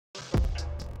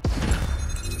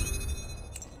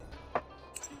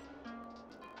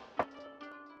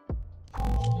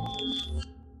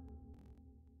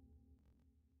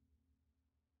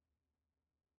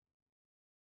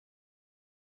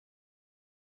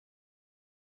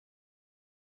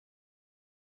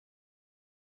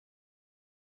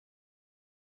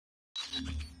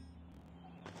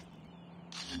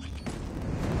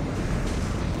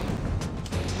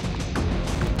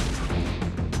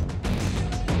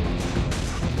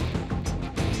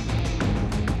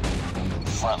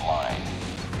front line.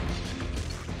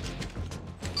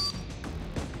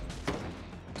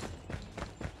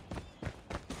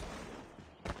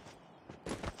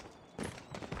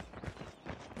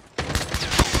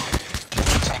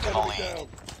 Taking the lead.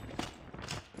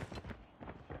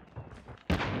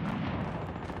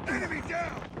 Enemy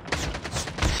down!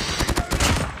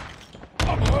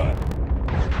 I'm hurt!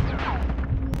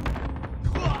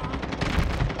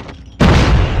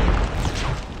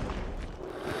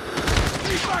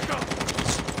 Need backup!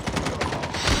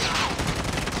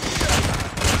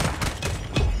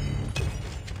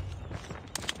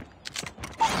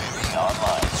 UAV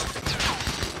online.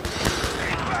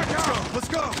 Need backup! Let's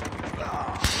go!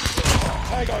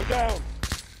 Tango down!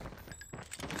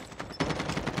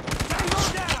 Tango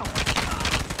down!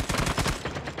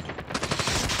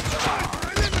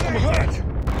 I'm hurt!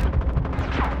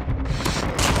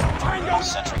 Tango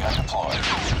sentry gun deployed.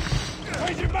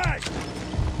 Changing mag!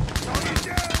 Target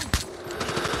down!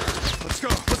 Let's go!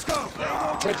 Let's go!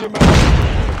 Changing mag!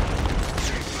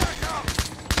 Need backup!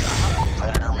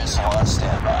 Predator missile on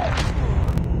standby.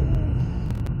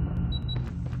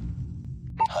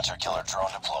 Hunter killer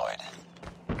drone deployed.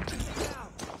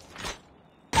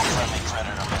 Friendly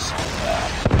Predator missile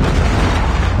inbound.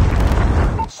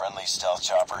 Friendly stealth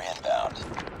chopper inbound.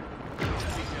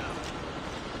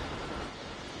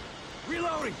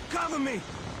 Reloading! Cover me!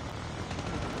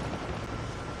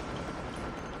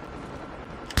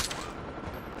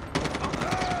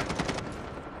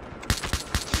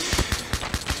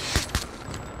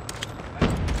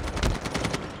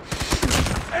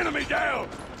 Enemy down!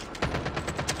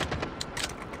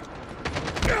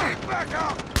 Back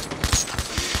up!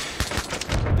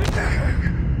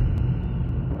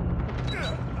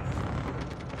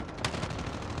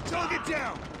 Target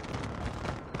down!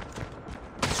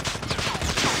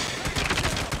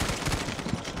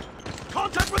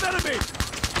 Contact with enemy!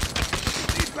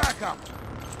 Need backup!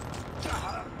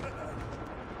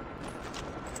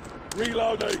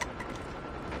 Reloading!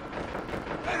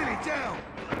 Enemy down!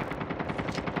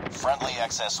 Friendly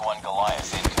XS-1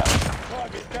 Goliath incoming.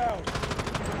 Target down!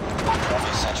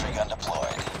 Friendly sentry gun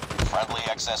deployed. Friendly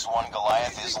XS-1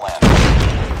 Goliath is landing.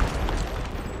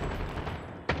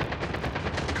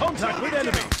 Contact with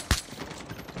enemy!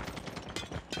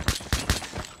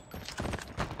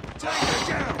 Tango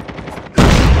down!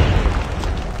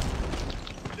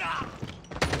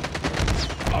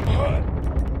 I'm hurt!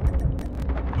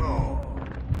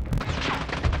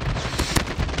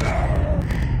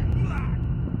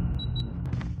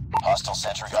 Hostile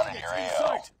sentry gun in your AO.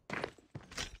 Sight.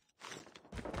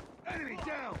 Enemy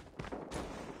down!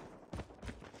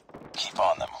 Keep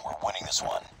on them. We're winning this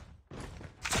one.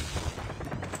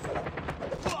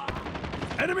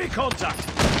 Enemy contact!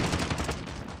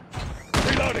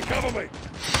 Reloading, cover me!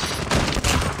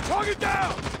 Target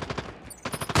down!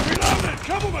 Reloading,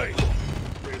 cover me!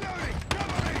 Reloading!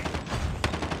 Cover me!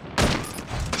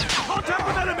 Contact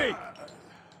with enemy!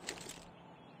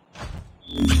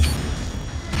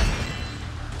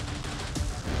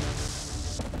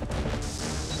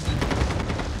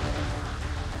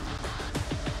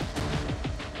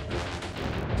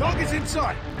 Target's in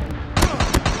sight!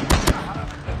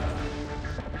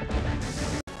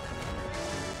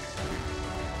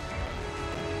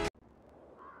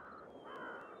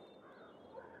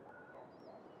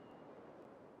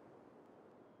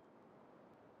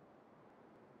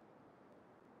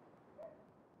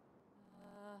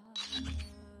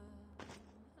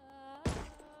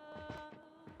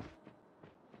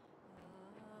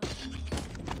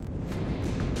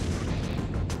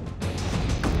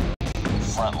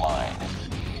 Front line.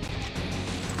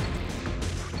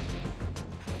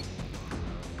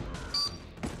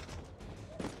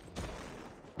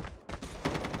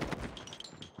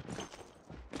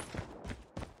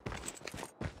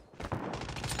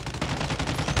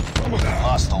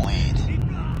 Lost the lead.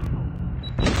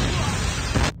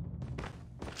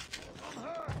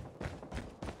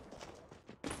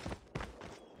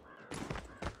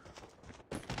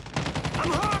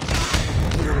 I'm hurt!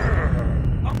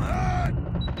 I'm hurt!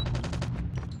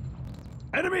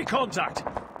 Enemy contact!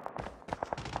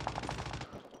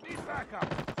 Need backup!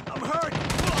 I'm hurt!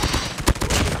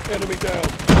 Enemy down!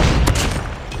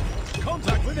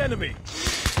 Contact with enemy!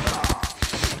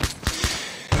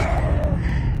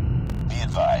 Be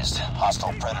advised.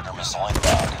 Hostile Predator missile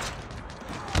inbound.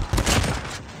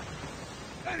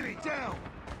 Enemy down!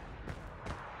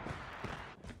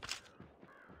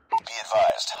 Be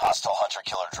advised. Hostile hunter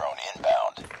killer drone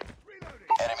inbound. Reloading!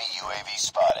 Enemy UAV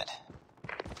spotted.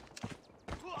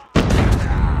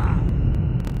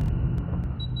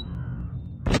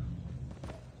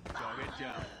 Target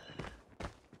down.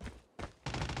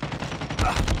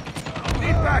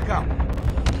 back up.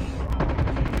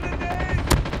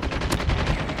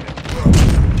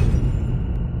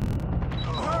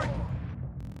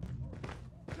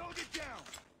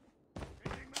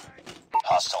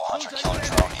 Hostile hunter-killer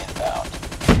drone inbound.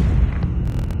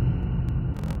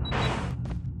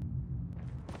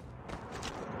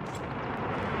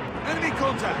 Enemy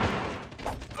contact.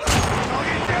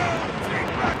 Target down.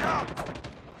 Take back up.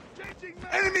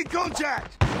 Enemy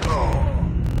contact.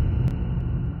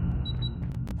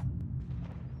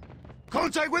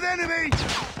 Contact with enemy.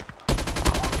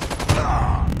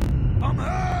 I'm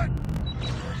hurt.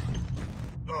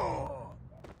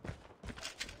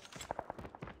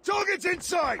 Target's in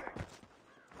sight.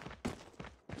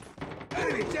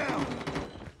 Enemy down.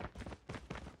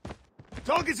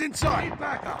 Target's in sight.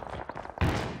 Back up.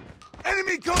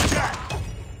 Enemy contact.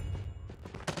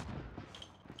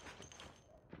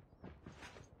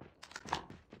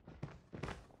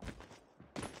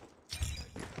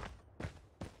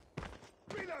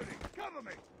 Reloading. Cover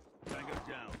me. Tango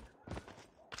down.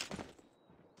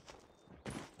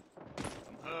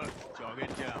 I'm hurt.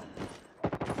 Target down.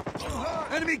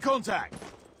 Enemy contact!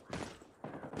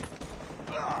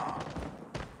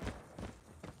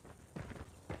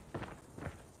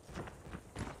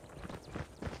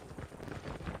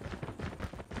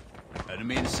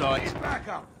 Enemy in sight. Get back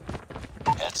up!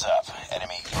 Heads up.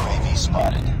 Enemy UAV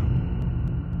spotted.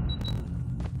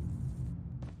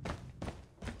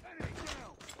 Enemy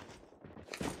down!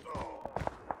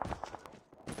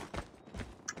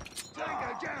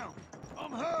 Tango down!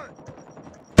 I'm hurt!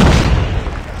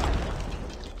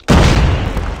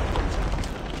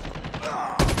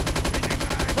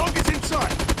 Target's in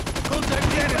sight! Contact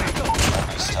the enemy!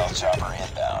 Friendly stealth chopper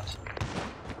inbound.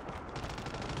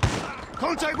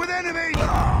 Contact with enemy!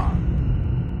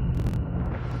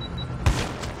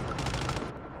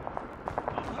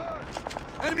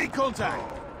 Enemy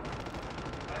contact!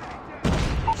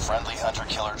 Friendly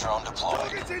hunter-killer drone deployed.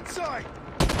 Target's in sight!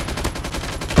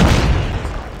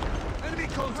 Enemy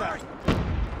contact!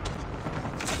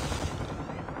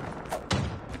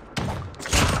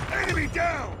 Enemy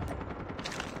down!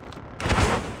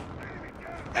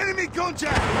 Enemy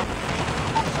contact!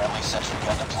 Friendly sentry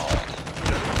gun deployed.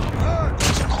 I'm hurt!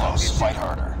 Too close. Fight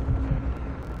harder.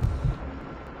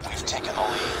 We've taken the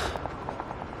lead.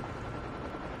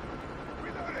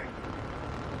 Reloading!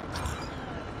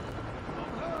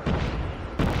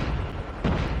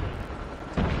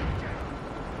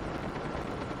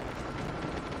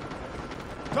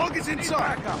 Target's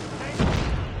inside! Back up!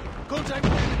 Contact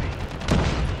with enemy!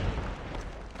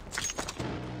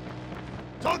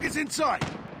 Target's inside!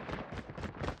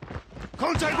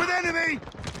 Contact with enemy!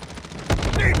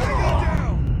 Need to go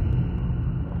down!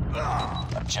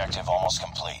 Objective almost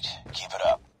complete. Keep it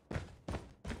up.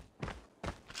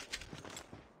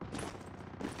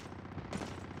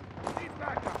 Need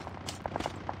backup!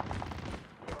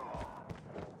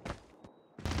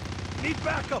 Need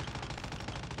backup.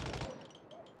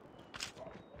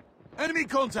 Enemy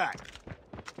contact!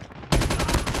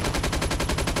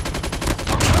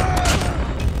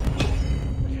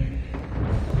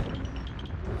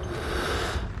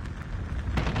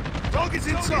 Target's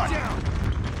inside!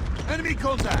 Enemy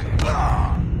contact!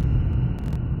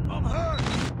 I'm hurt!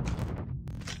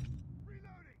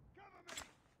 Reloading! Cover me!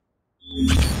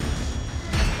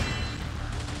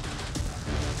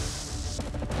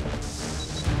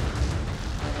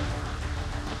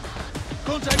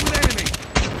 Contact with enemy!